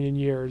 100 million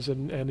years,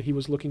 and he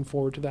was looking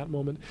forward to that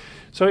moment.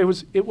 So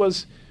it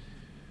was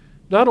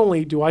not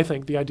only do I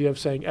think the idea of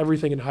saying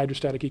everything in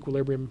hydrostatic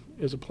equilibrium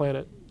is a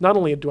planet, not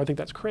only do I think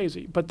that's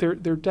crazy, but their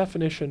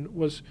definition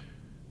was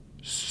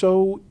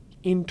so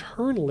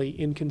internally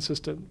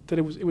inconsistent that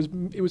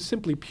it was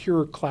simply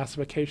pure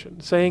classification.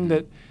 Saying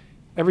that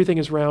everything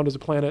is round as a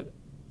planet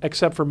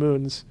except for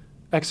moons,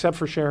 except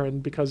for Charon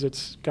because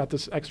it's got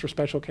this extra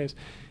special case,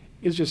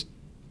 is just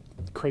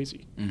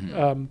crazy.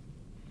 Mm-hmm.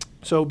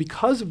 So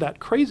because of that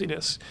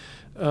craziness,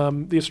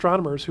 the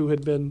astronomers who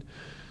had been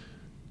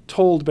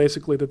told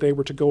basically that they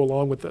were to go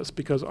along with this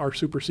because our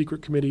super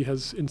secret committee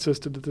has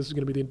insisted that this is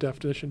going to be the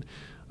definition,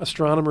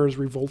 astronomers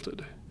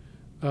revolted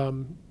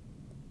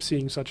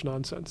seeing such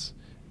nonsense.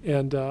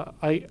 And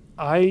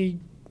I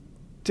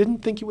didn't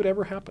think it would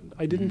ever happen.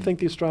 I didn't think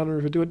the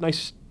astronomers would do it, and I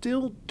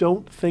still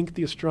don't think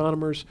the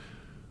astronomers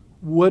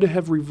would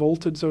have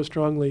revolted so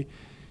strongly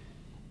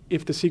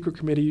if the secret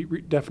committee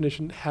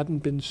definition hadn't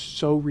been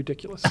so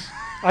ridiculous.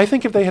 I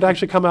think if they had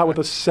actually come out with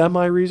a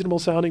semi-reasonable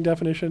sounding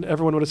definition,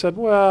 everyone would have said,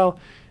 well,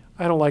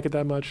 I don't like it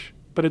that much,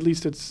 but at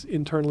least it's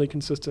internally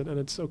consistent and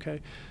it's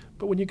okay.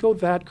 But when you go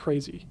that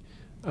crazy,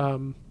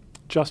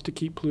 just to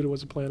keep Pluto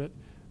as a planet,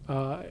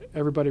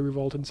 everybody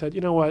revolted and said,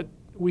 you know what,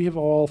 we have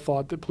all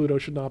thought that Pluto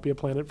should not be a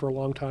planet for a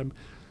long time.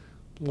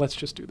 Let's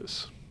just do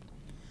this.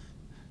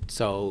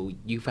 So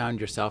you found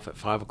yourself at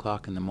 5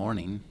 o'clock in the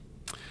morning.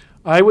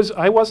 I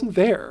wasn't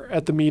there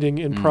at the meeting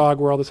in Prague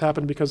where all this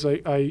happened, because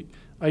I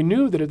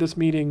knew that at this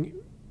meeting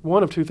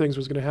one of two things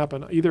was going to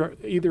happen.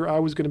 Either I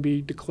was going to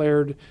be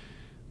declared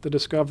the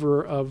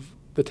discoverer of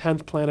the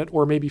 10th planet,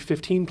 or maybe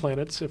 15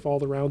 planets if all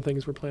the round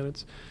things were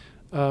planets.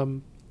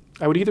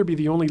 I would either be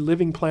the only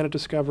living planet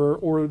discoverer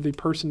or the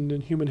person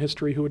in human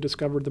history who had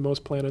discovered the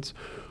most planets,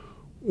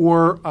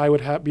 or I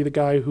would be the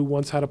guy who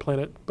once had a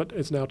planet but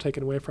is now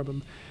taken away from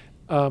him.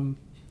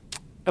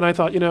 And I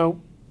thought,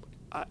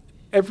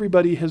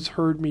 everybody has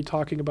heard me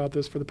talking about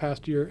this for the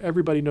past year.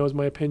 Everybody knows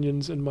my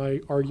opinions and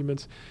my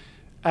arguments.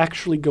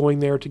 Actually going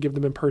there to give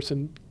them in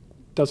person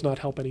does not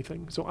help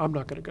anything, so I'm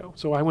not going to go.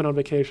 So I went on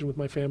vacation with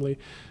my family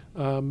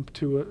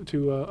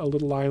to a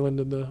little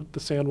island in the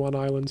San Juan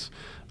Islands,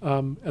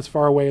 as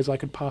far away as I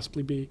could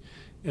possibly be,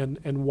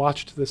 and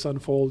watched this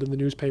unfold in the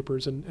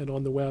newspapers and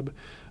on the web.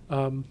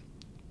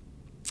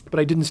 But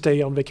I didn't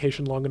stay on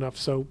vacation long enough,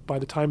 so by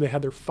the time they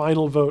had their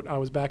final vote, I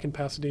was back in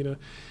Pasadena,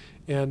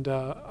 and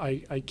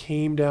I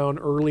came down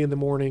early in the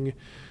morning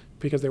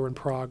because they were in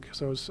Prague,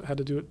 so I had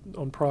to do it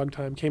on Prague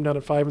time. Came down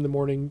at 5 in the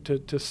morning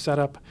to set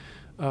up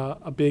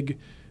a big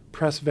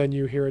press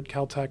venue here at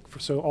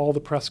Caltech, so all the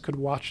press could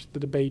watch the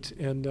debate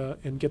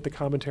and get the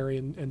commentary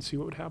and see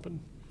what would happen.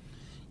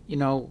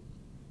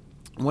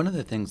 One of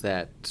the things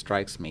that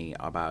strikes me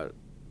about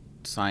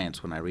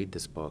science when I read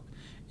this book,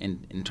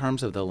 in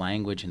terms of the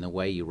language and the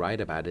way you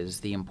write about it, is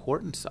the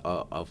importance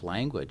of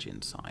language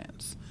in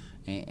science.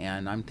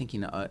 And I'm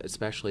thinking,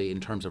 especially in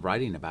terms of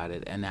writing about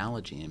it,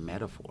 analogy and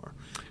metaphor.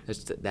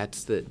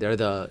 They're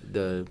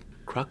the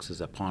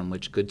cruxes upon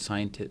which good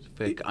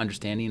scientific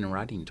understanding and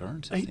writing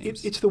turns.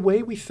 It's the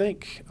way we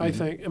think. I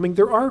think. I mean,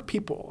 there are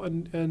people,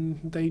 and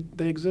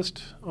they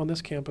exist on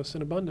this campus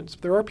in abundance.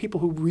 There are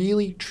people who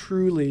really,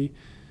 truly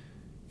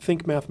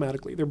think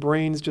mathematically. Their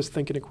brains just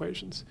think in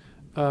equations.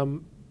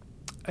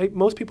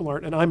 Most people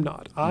aren't, and I'm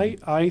not.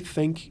 I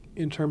think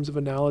in terms of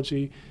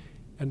analogy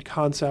and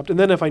concept. And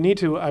then if I need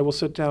to, I will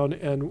sit down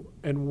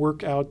and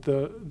work out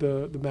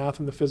the math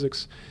and the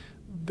physics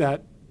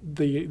that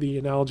the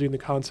analogy and the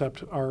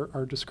concept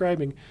are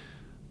describing.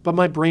 But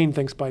my brain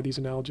thinks by these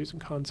analogies and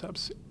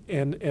concepts.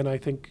 And I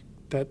think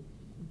that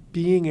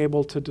being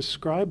able to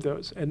describe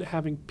those and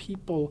having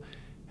people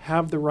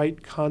have the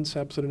right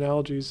concepts and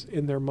analogies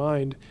in their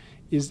mind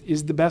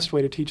is the best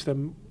way to teach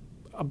them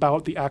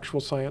about the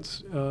actual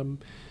science. Most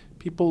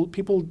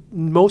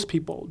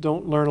people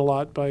don't learn a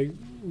lot by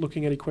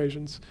looking at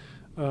equations,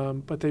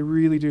 but they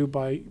really do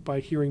by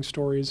hearing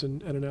stories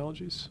and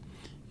analogies.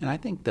 And I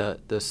think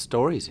the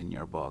stories in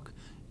your book,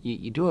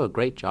 you do a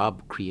great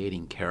job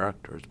creating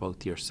characters,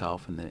 both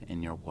yourself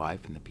and your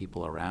wife and the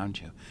people around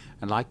you.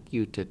 I'd like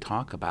you to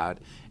talk about,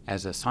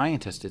 as a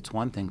scientist, it's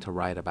one thing to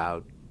write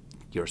about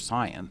your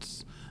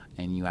science,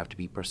 and you have to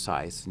be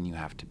precise and you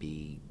have to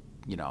be,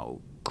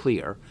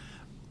 clear.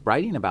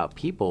 Writing about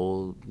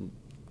people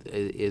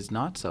is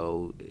not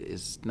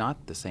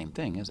the same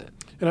thing, is it?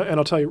 And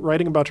I'll tell you,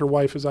 writing about your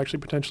wife is actually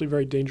potentially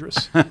very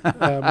dangerous.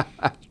 I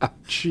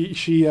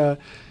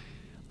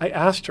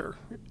asked her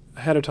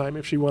ahead of time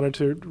if she wanted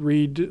to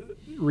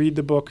read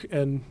the book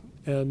and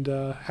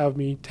have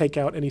me take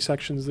out any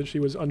sections that she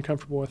was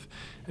uncomfortable with,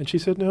 and she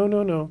said,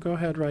 no, go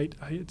ahead, write.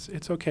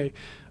 It's okay.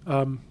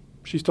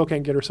 She still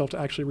can't get herself to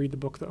actually read the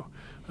book, though.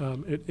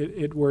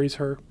 It worries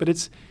her, but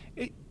it's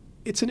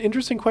an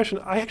interesting question.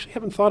 I actually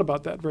haven't thought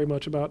about that very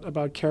much,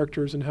 about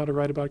characters and how to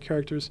write about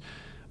characters.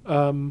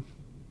 And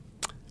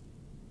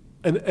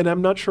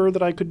I'm not sure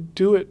that I could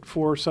do it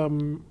for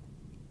some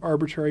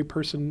arbitrary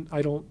person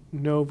I don't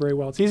know very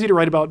well. It's easy to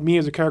write about me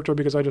as a character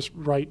because I just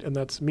write and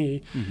that's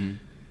me.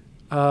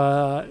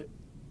 Mm-hmm.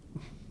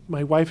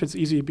 My wife, it's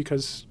easy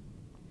because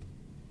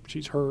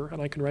she's her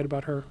and I can write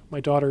about her. My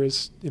daughter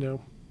is,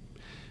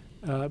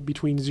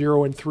 between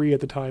 0 and 3 at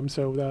the time,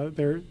 so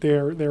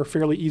they're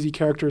fairly easy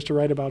characters to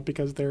write about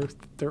because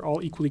they're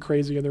all equally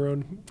crazy in their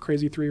own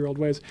crazy 3-year-old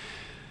ways.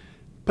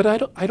 But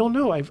I don't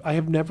know. I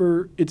have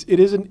never. It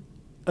is an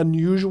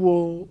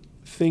unusual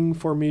thing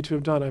for me to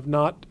have done. I've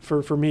not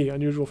for me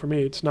unusual for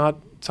me. It's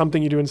not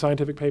something you do in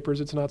scientific papers.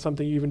 It's not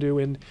something you even do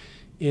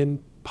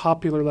in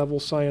popular level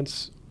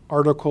science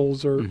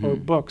articles or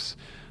books.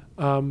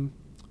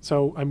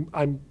 So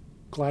I'm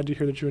glad to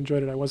hear that you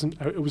enjoyed it.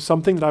 It was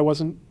something that I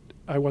wasn't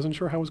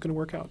sure how it was going to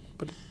work out,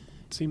 but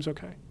it seems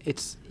okay.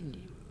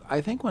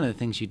 I think one of the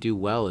things you do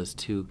well is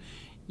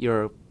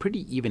you're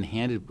pretty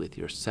even-handed with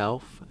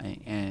yourself,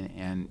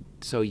 and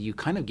so you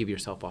kind of give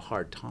yourself a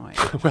hard time.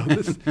 Well,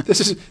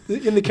 this is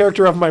in the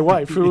character of my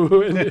wife,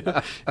 who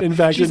in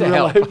fact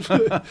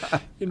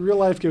in real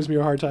life gives me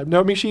a hard time.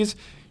 No, I mean she's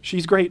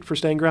great for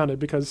staying grounded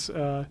because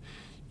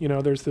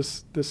there's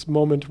this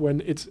moment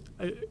when it's.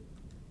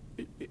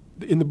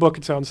 In the book,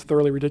 it sounds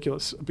thoroughly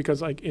ridiculous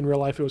because, in real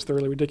life, it was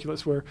thoroughly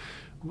ridiculous. Where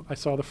I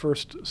saw the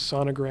first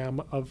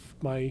sonogram of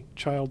my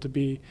child to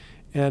be,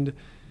 and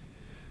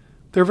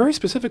they're a very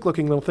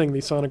specific-looking little thing.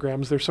 These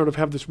sonograms, they sort of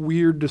have this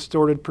weird,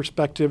 distorted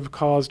perspective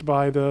caused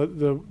by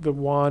the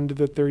wand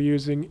that they're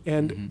using,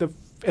 and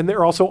and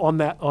they're also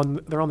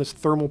they're on this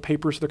thermal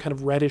paper, so they're kind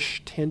of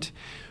reddish tint.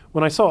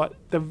 When I saw it,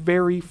 the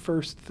very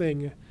first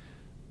thing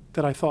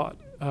that I thought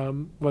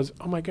was,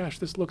 oh my gosh,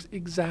 this looks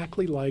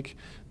exactly like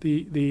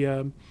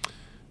the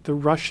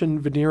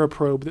Russian Venera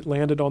probe that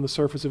landed on the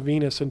surface of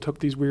Venus and took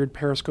these weird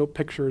periscope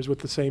pictures with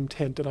the same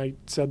tint. And I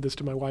said this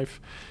to my wife,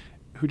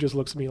 who just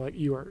looks at me like,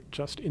 you are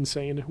just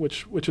insane,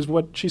 which is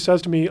what she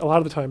says to me a lot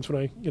of the times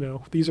when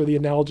these are the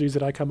analogies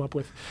that I come up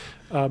with,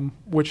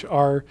 which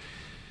are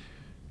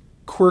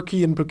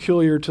quirky and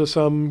peculiar to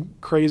some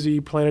crazy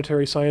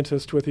planetary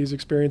scientist with these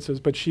experiences.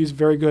 But she's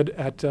very good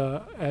at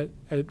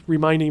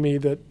reminding me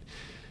that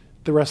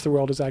the rest of the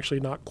world is actually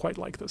not quite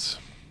like this.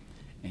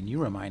 And you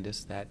remind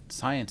us that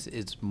science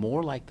is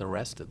more like the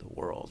rest of the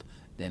world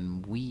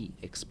than we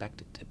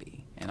expect it to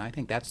be. And I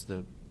think that's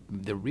the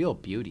real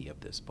beauty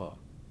of this book.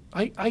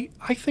 I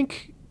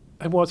think,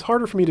 well, it's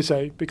harder for me to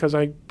say because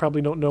I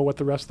probably don't know what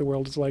the rest of the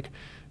world is like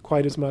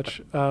quite as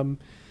much.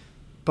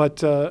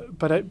 But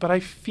I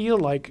feel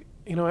like,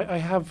 I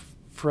have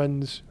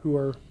friends who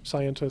are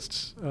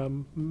scientists.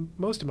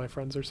 Most of my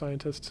friends are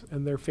scientists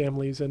and their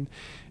families, and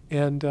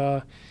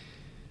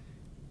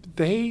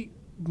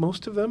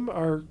most of them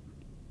are,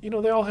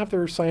 they all have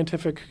their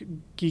scientific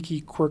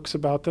geeky quirks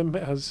about them,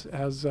 as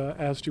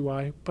do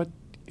I. But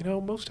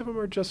most of them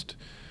are just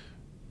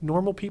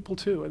normal people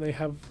too, and they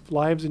have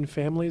lives and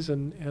families,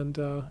 and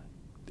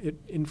it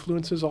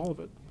influences all of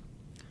it.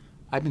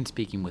 I've been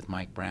speaking with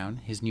Mike Brown.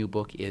 His new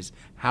book is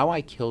How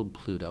I Killed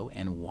Pluto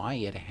and Why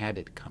It Had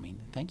It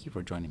Coming. Thank you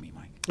for joining me,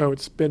 Mike. Oh,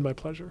 it's been my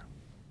pleasure.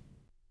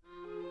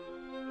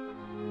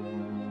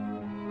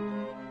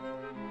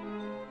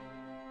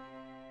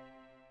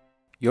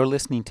 You're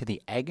listening to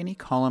the Agony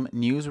Column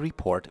News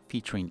Report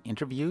featuring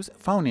interviews,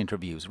 phone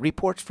interviews,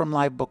 reports from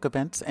live book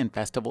events and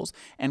festivals,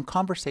 and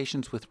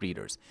conversations with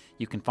readers.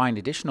 You can find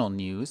additional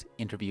news,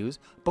 interviews,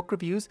 book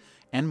reviews,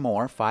 and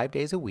more 5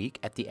 days a week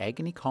at the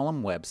Agony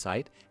Column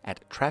website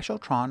at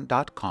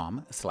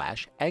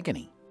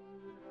trashotron.com/agony.